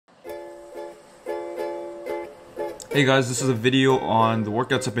Hey guys, this is a video on the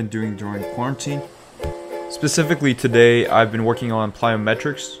workouts I've been doing during quarantine. Specifically today, I've been working on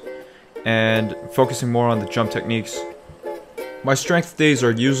plyometrics and focusing more on the jump techniques. My strength days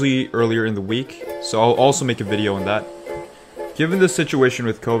are usually earlier in the week, so I'll also make a video on that. Given the situation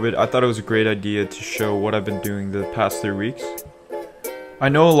with COVID, I thought it was a great idea to show what I've been doing the past 3 weeks. I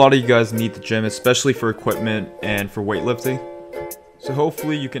know a lot of you guys need the gym, especially for equipment and for weightlifting. So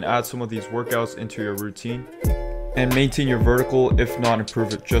hopefully you can add some of these workouts into your routine and maintain your vertical, if not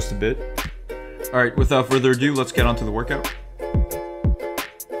improve it just a bit. Alright, without further ado, let's get on to the workout.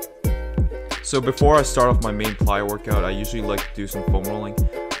 So before I start off my main plyo workout, I usually like to do some foam rolling.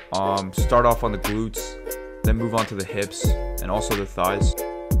 Start off on the glutes, then move on to the hips and also the thighs.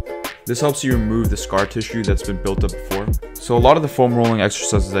 This helps you remove the scar tissue that's been built up before. So a lot of the foam rolling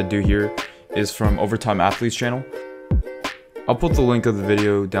exercises I do here is from Overtimeathletes channel. I'll put the link of the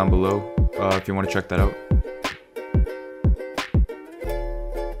video down below if you want to check that out.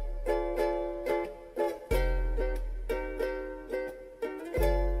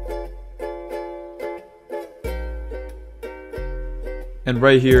 And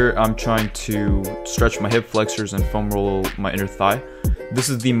right here, I'm trying to stretch my hip flexors and foam roll my inner thigh. This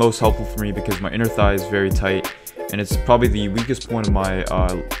is the most helpful for me because my inner thigh is very tight and it's probably the weakest point of my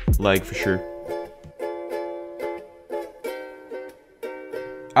leg for sure.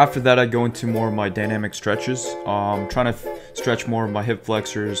 After that, I go into more of my dynamic stretches. Trying to stretch more of my hip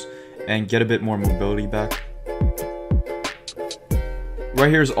flexors and get a bit more mobility back. Right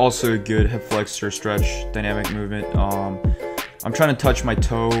here is also a good hip flexor stretch dynamic movement. I'm trying to touch my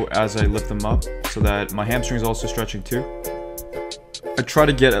toe as I lift them up so that my hamstring is also stretching too. I try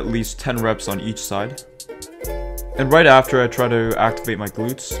to get at least 10 reps on each side. And right after, I try to activate my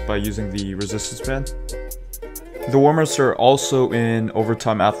glutes by using the resistance band. The warm-ups are also in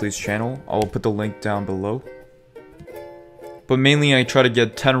Overtimeathletes channel. I'll put the link down below. But mainly I try to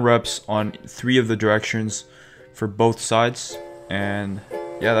get 10 reps on 3 of the directions for both sides. And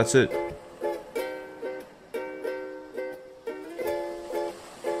yeah, that's it.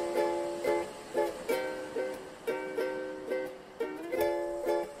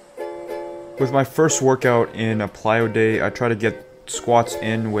 With my first workout in a plyo day, I try to get squats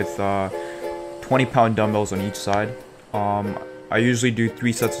in with 20-pound dumbbells on each side. I usually do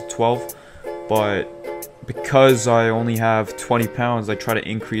 3 sets of 12, but because I only have 20 pounds, I try to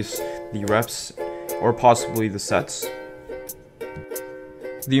increase the reps or possibly the sets.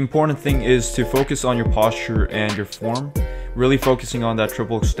 The important thing is to focus on your posture and your form, really focusing on that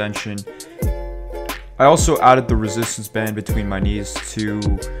triple extension. I also added the resistance band between my knees to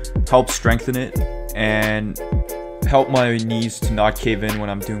help strengthen it and help my knees to not cave in when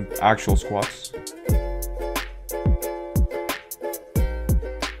I'm doing actual squats.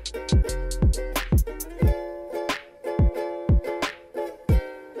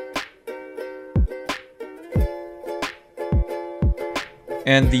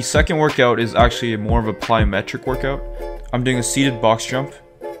 And the second workout is actually more of a plyometric workout. I'm doing a seated box jump.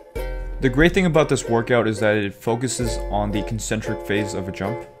 The great thing about this workout is that it focuses on the concentric phase of a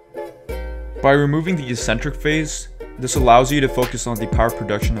jump. By removing the eccentric phase, this allows you to focus on the power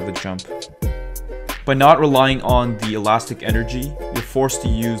production of the jump. By not relying on the elastic energy, you're forced to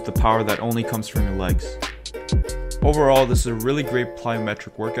use the power that only comes from your legs. Overall, this is a really great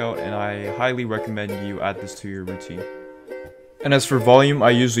plyometric workout and I highly recommend you add this to your routine. And as for volume, I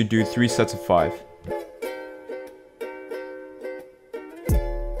usually do 3 sets of 5.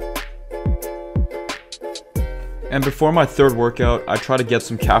 And before my third workout, I try to get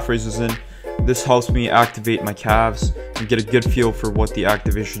some calf raises in. This helps me activate my calves and get a good feel for what the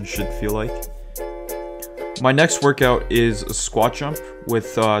activation should feel like. My next workout is a squat jump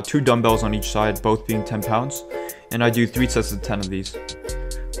with 2 dumbbells on each side, both being 10 pounds. And I do 3 sets of 10 of these.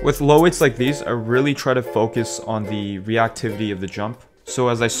 With low weights like these, I really try to focus on the reactivity of the jump. So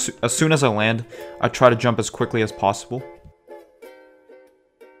as soon as I land, I try to jump as quickly as possible.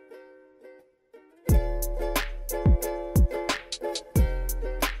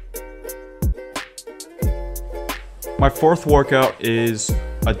 My fourth workout is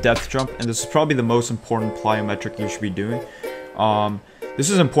a depth jump, and this is probably the most important plyometric you should be doing.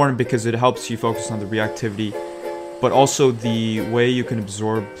 This is important because it helps you focus on the reactivity, but also the way you can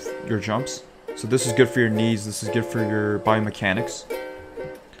absorb your jumps. So this is good for your knees, this is good for your biomechanics.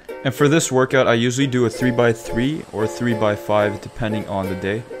 And for this workout, I usually do a 3x3 or 3x5 depending on the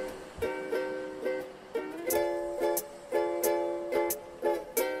day.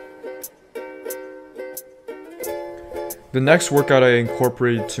 The next workout I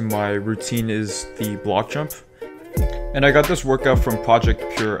incorporated to my routine is the block jump. And I got this workout from Project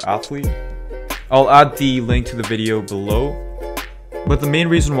Pure Athlete. I'll add the link to the video below. But the main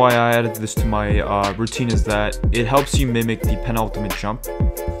reason why I added this to my routine is that it helps you mimic the penultimate jump.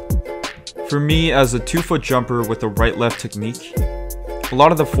 For me, as a 2-foot jumper with a right-left technique, a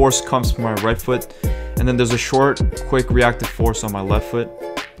lot of the force comes from my right foot, and then there's a short, quick reactive force on my left foot.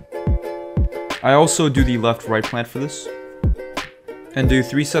 I also do the left-right plant for this, and do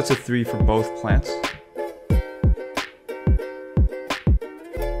 3 sets of 3 for both plants.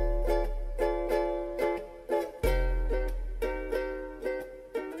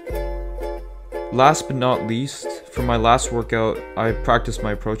 Last but not least, for my last workout, I practiced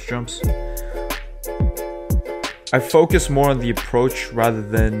my approach jumps. I focus more on the approach rather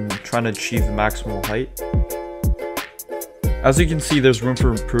than trying to achieve the maximal height. As you can see, there's room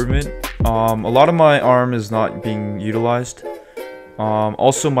for improvement. A lot of my arm is not being utilized.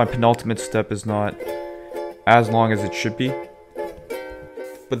 Also, my penultimate step is not as long as it should be.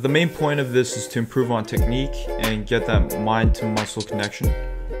 But the main point of this is to improve on technique and get that mind to muscle connection.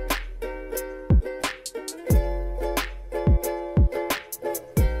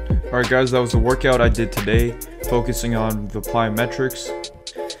 Alright guys, that was the workout I did today, focusing on the plyometrics.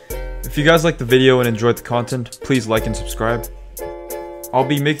 If you guys liked the video and enjoyed the content, please like and subscribe. I'll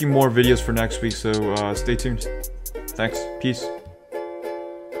be making more videos for next week, so stay tuned. Thanks. Peace.